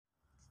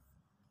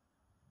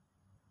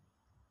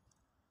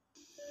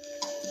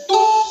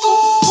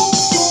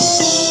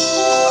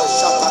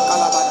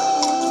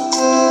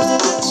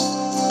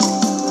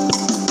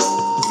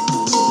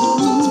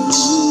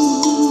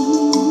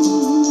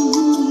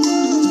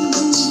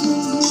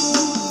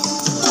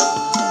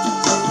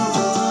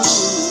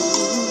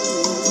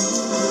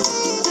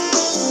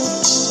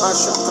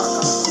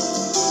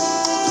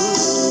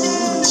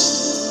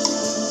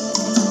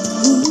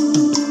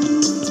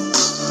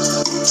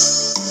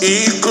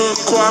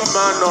kwa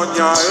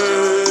manonya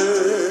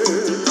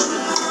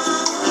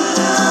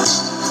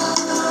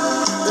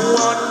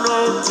wano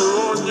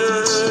tunye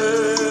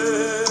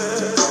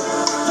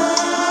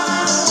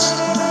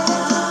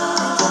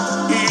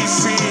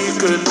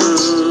ifikenu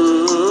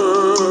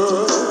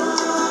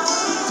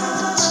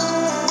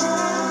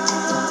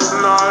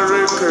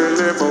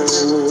narekelemo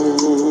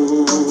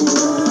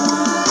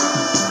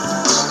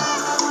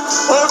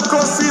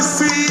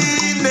okosisi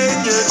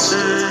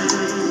nenyete.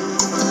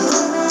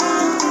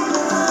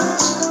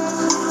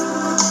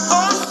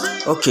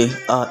 Okay,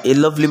 a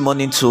lovely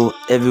morning to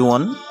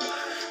everyone.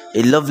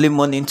 A lovely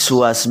morning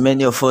to as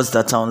many of us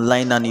that are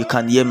online and you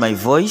can hear my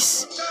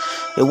voice.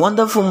 A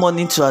wonderful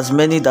morning to as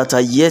many that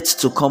are yet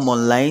to come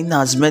online,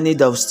 as many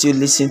that will still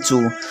listen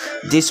to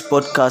this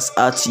podcast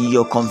at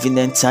your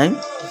convenient time.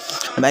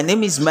 My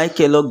name is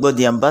Michael Ogbo,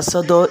 the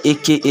ambassador,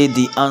 aka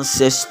the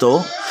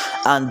ancestor,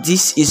 and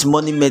this is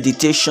morning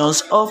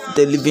meditations of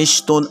the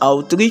Livingstone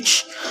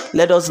outreach.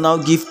 Let us now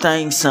give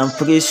thanks and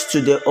praise to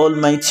the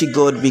Almighty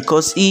God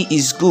because He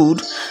is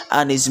good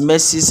and His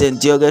mercies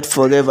endureth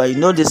forever. You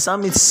know the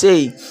psalmist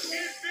say,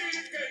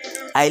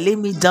 I lay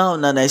me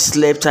down and I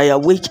slept, I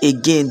awake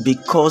again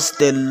because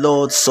the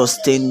Lord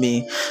sustained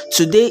me.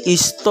 Today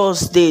is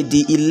Thursday,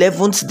 the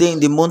 11th day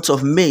in the month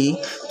of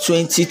May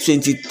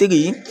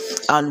 2023,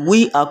 and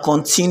we are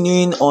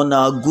continuing on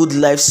our Good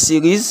Life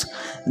series.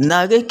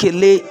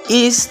 Narekele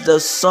is the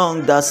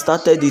song that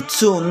started the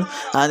tune,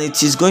 and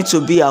it is going to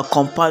be our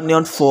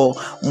companion for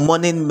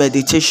morning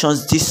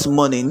meditations this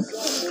morning.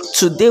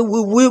 Today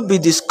we will be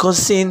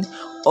discussing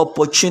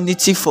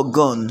opportunity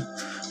forgone.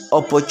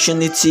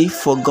 Opportunity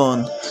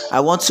forgone. I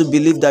want to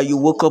believe that you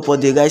woke up on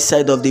the right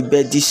side of the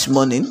bed this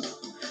morning.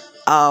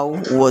 How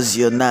was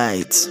your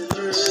night?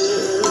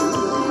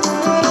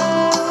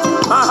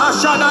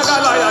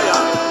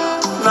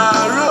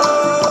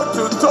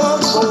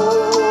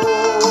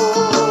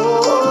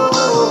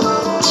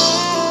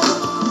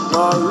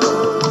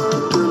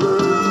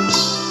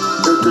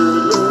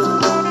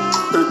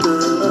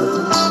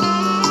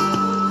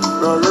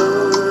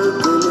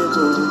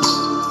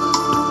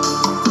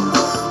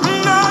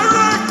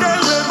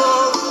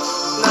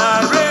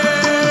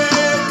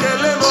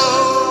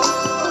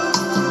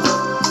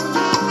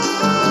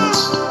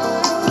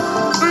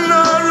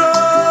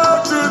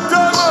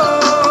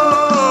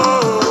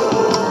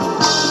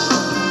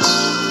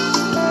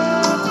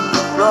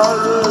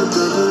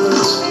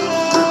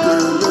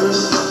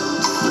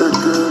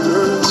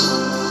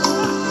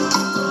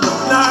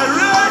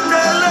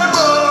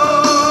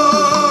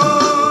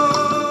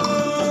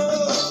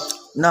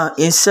 Now,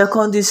 in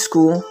secondary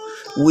school,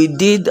 we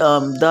did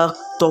that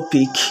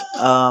topic,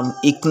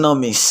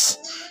 economics.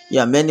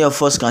 Yeah, many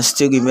of us can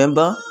still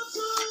remember.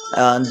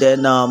 And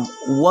then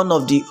one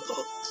of the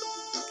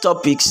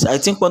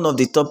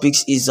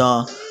topics is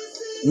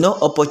no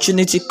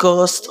opportunity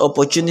cost,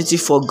 opportunity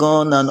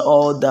forgone, and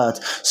all that.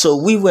 So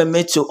we were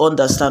made to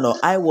understand, or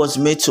I was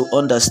made to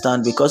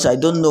understand, because I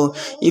don't know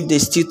if they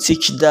still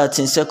teach that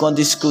in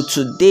secondary school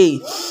today,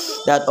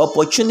 that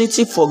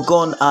opportunity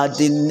forgone are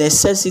the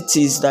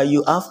necessities that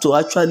you have to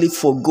actually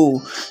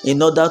forgo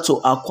in order to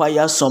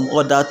acquire some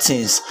other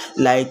things.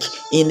 Like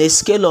in a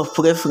scale of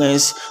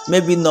preference,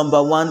 maybe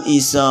number one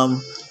is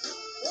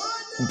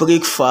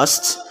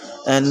breakfast,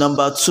 and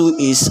number two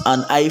is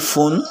an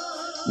iPhone,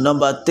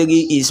 number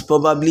three is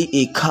probably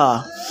a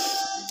car.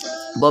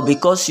 But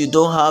because you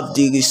don't have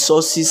the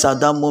resources at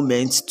that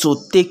moment to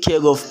take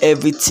care of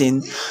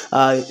everything,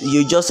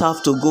 you just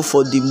have to go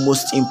for the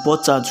most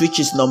important, which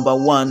is number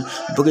one,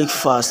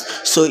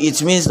 breakfast. So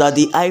it means that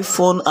the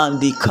iPhone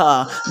and the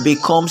car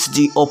becomes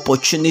the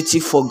opportunity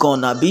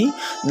forgone, abi.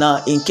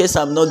 Now, in case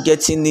I'm not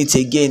getting it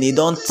again, it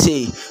don't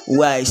say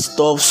where I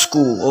stopped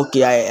school.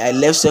 Okay, I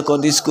left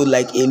secondary school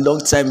like a long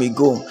time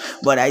ago,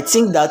 but I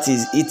think that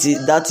is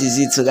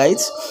it,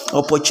 right?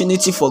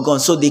 Opportunity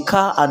forgone. So the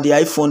car and the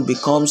iPhone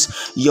becomes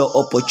your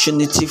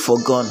opportunity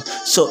forgone.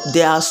 So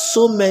there are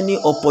so many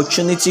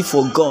opportunity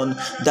forgone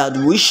that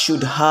we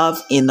should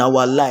have in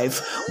our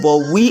life,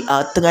 but we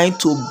are trying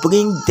to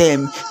bring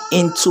them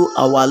into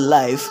our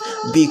life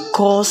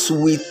because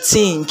we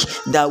think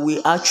that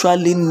we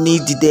actually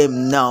need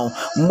them now.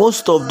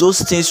 Most of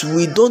those things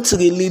we don't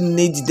really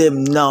need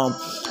them now,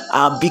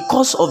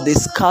 because of the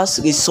scarce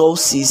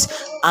resources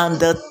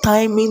and the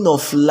timing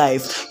of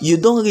life. You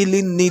don't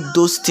really need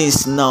those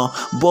things now,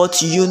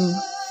 but you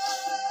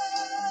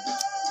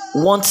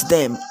want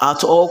them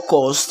at all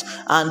costs,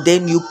 and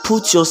then you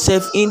put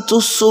yourself into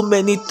so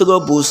many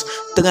troubles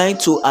trying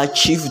to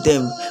achieve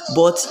them,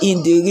 but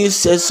in the real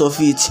sense of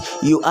it,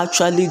 you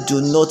actually do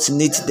not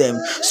need them.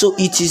 So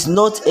it is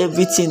not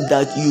everything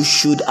that you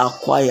should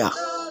acquire.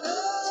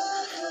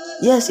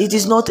 Yes, it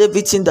is not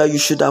everything that you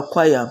should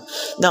acquire.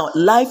 Now,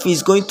 life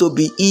is going to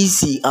be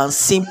easy and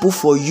simple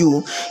for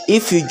you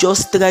if you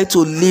just try to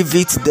live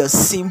it the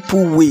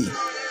simple way.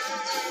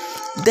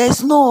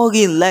 There's no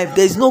hurry in life.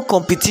 There's no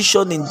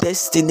competition in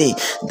destiny.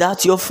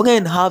 That your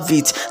friend have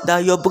it,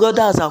 that your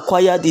brother has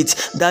acquired it,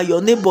 that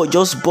your neighbor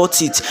just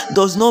bought it,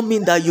 does not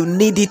mean that you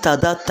need it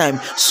at that time.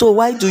 So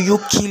why do you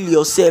kill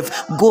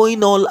yourself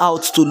going all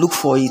out to look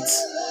for it?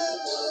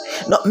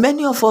 Now,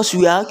 many of us,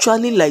 we are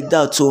actually like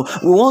that. So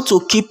we want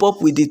to keep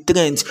up with the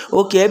trend.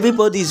 Okay,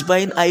 everybody is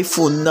buying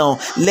iPhone now.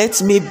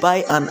 Let me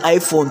buy an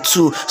iPhone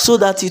too, so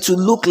that it will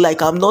look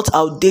like I'm not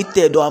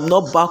outdated or I'm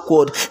not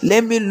backward.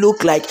 Let me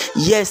look like,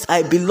 yes,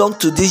 I belong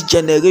to this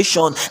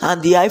generation.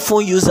 And the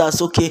iPhone users,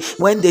 okay,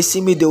 when they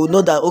see me, they will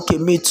know that, okay,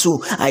 me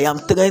too, I am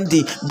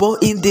trendy.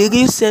 But in the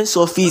real sense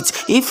of it,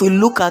 if we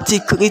look at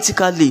it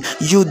critically,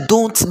 you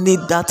don't need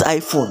that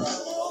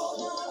iPhone.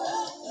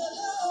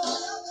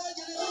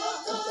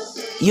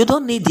 You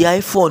don't need the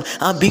iPhone,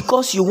 and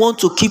because you want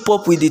to keep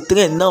up with the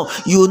trend now,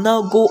 you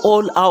now go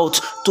all out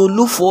to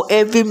look for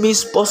every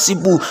means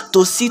possible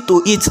to see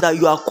to it that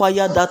you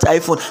acquire that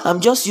iPhone.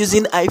 I'm just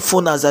using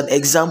iPhone as an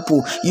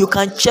example. You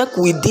can check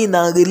within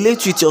and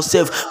relate with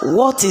yourself.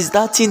 What is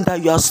that thing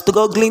that you are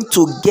struggling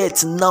to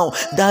get now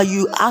that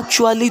you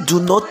actually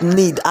do not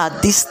need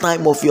at this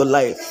time of your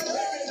life?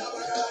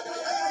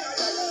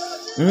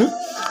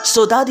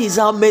 So that is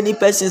how many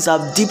persons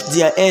have dipped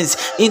their hands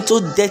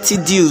into dirty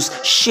deals,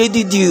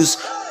 shady deals,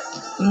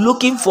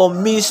 looking for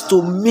means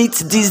to meet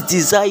this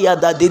desire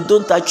that they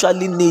don't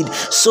actually need.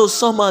 So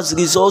some has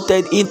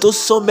resulted into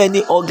so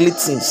many ugly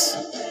things.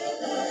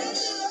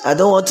 I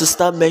don't want to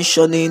start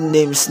mentioning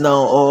names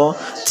now, or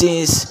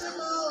things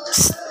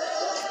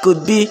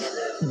could be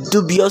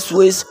dubious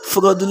ways,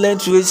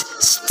 fraudulent ways,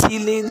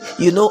 stealing,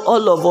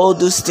 all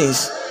those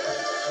things.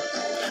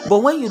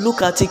 But when you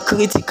look at it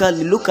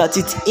critically, look at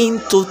it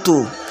in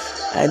total.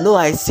 I know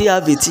I still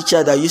have a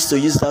teacher that used to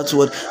use that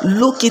word.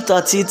 Looking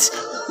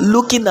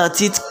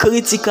at it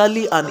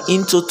critically and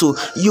in total,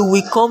 you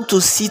will come to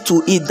see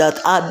to it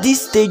that at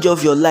this stage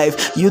of your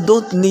life, you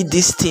don't need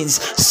these things.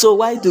 So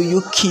why do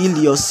you kill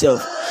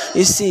yourself?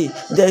 You see,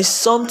 there is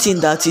something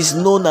that is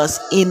known as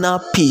inner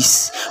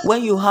peace.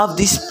 When you have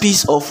this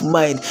peace of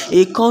mind,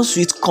 it comes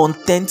with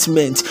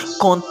contentment.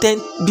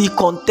 Be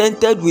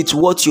contented with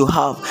what you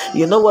have.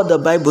 You know what the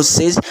Bible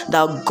says?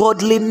 That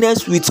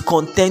godliness with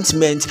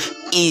contentment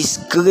is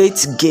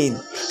great gain.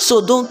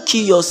 So don't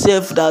kill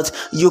yourself that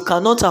you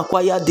cannot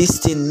acquire this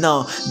thing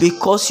now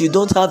because you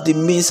don't have the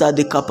means and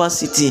the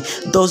capacity.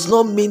 Does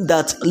not mean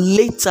that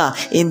later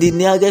in the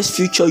nearest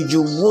future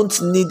you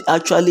won't need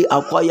actually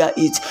acquire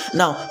it.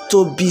 Now,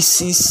 to be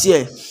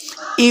sincere,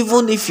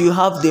 even if you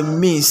have the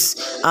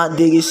means and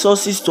the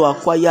resources to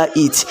acquire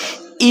it,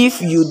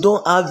 if you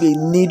don't have a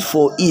need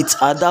for it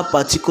at that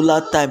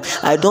particular time,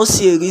 I don't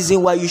see a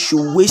reason why you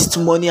should waste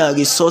money and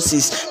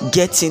resources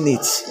getting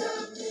it.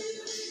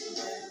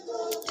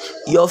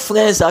 Your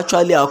friends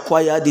actually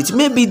acquired it.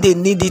 Maybe they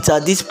need it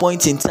at this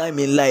point in time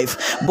in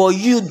life, but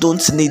you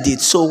don't need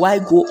it. So why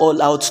go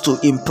all out to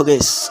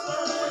impress?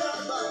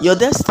 Your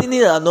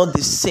destiny are not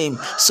the same.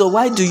 So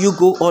why do you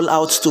go all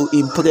out to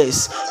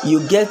impress?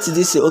 You get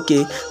this,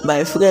 okay,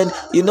 my friend,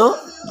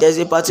 there's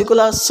a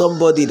particular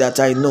somebody that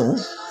I know.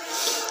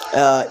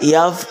 He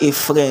have a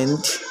friend,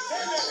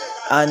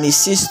 and he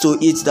sees to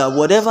it that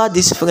whatever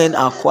this friend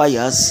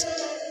acquires,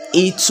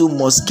 he too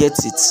must get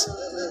it.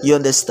 You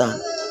understand?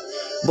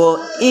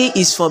 But he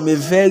is from a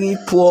very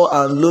poor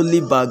and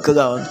lowly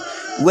background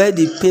where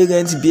the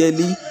parents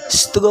barely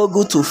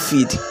struggle to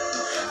feed.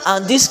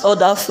 And this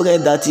other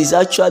friend that is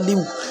actually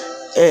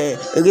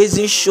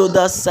raising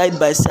shoulders side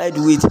by side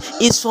with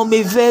is from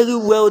a very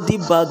wealthy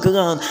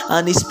background,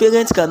 and his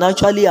parents can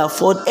actually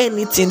afford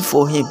anything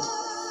for him.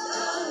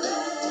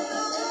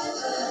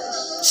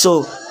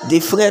 So the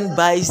friend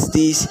buys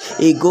this,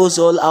 he goes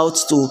all out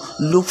to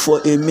look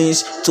for a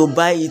means to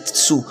buy it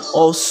too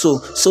also,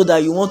 so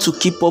that you want to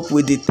keep up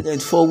with the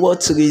trend. For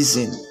what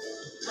reason?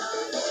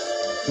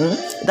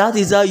 That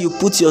is how you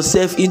put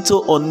yourself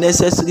into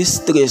unnecessary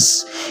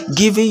stress,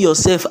 giving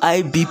yourself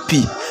high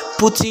BP,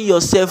 putting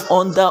yourself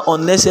under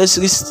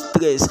unnecessary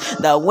stress,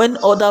 that when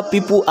other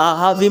people are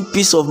having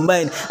peace of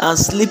mind and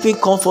sleeping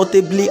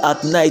comfortably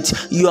at night,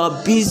 you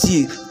are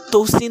busy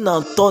tossing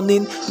and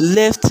turning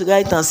left,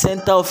 right and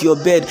center of your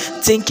bed,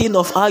 thinking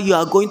of how you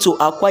are going to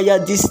acquire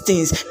these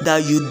things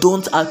that you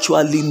don't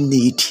actually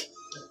need.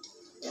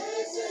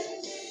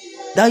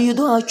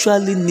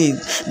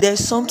 There's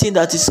something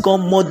that is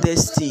called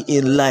modesty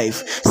in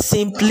life,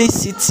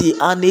 simplicity,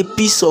 and a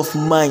peace of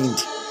mind.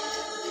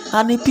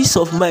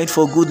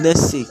 For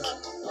goodness sake.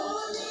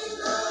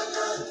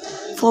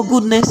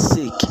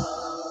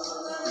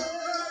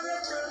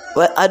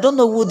 Well, I don't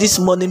know who this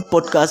morning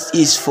podcast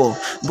is for,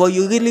 but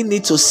you really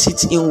need to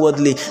sit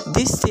inwardly.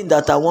 This thing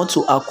that I want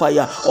to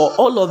acquire, or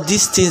all of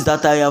these things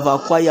that I have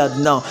acquired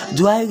now,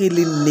 do I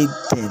really need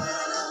them?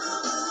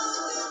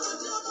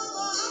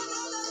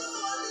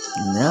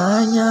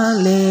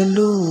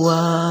 Hallelujah.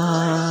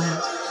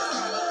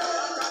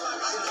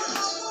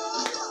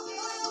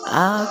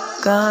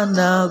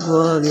 Akana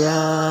gloria.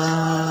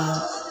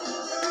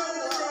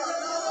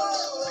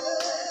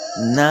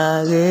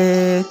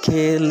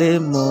 Narekele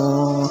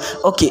mo.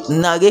 Okay,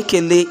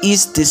 Narekele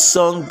is the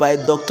song by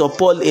Dr.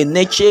 Paul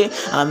Eneche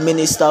and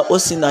Minister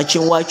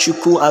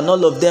Osinachinwachuku, and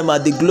all of them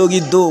at the Glory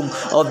Dome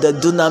of the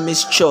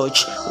Dunamis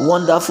Church.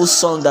 Wonderful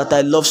song that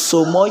I love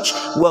so much.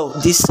 Well,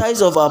 the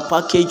size of our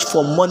package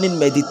for morning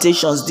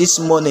meditations this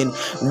morning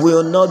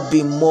will not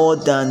be more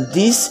than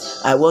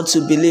this. I want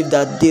to believe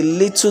that the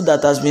little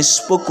that has been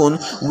spoken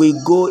will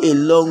go a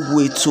long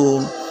way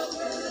to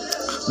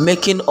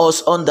making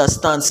us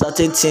understand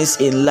certain things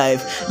in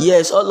life.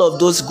 Yes, all of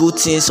those good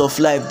things of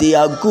life, they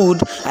are good.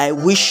 I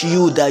wish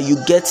you that you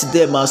get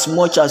them as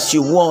much as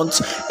you want.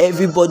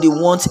 Everybody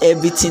wants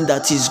everything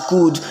that is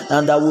good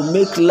and that will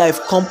make life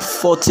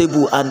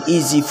comfortable and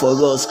easy for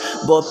us.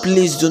 But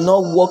please do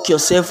not work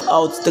yourself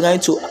out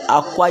trying to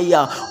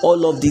acquire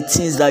all of the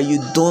things that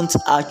you don't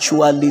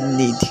actually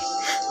need.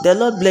 The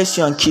Lord bless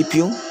you and keep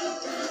you.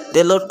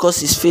 The Lord cause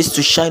his face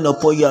to shine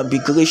upon you and be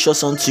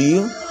gracious unto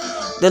you.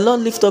 The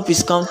Lord lift up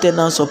his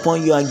countenance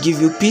upon you and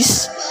give you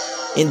peace.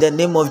 In the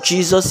name of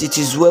Jesus, it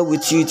is well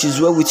with you. It is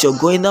well with your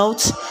going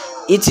out.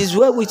 It is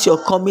well with your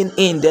coming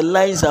in. The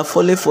lines are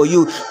falling for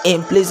you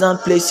in pleasant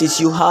places.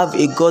 You have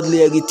a godly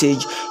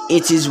heritage.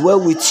 It is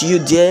well with you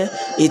there.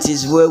 It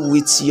is well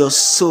with your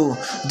soul.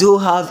 Do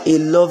have a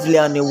lovely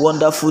and a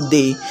wonderful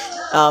day.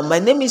 My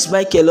name is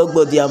Michael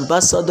Ogbo, the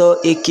ambassador,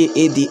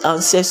 aka the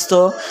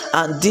ancestor,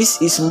 and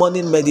this is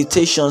morning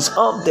meditations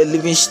of the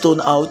Livingstone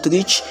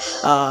outreach.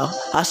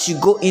 As you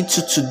go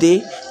into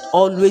today,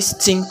 always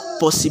think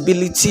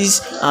possibilities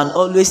and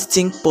always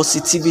think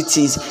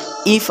positivities.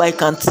 If I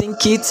can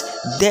think it,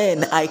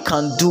 then I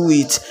can do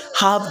it.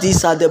 Have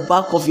this at the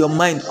back of your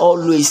mind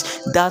always,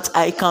 that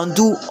I can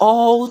do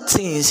all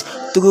things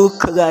through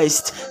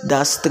Christ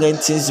that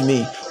strengthens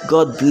me.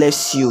 God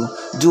bless you.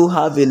 Do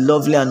have a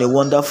lovely and a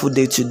wonderful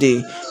day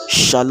today.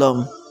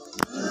 Shalom.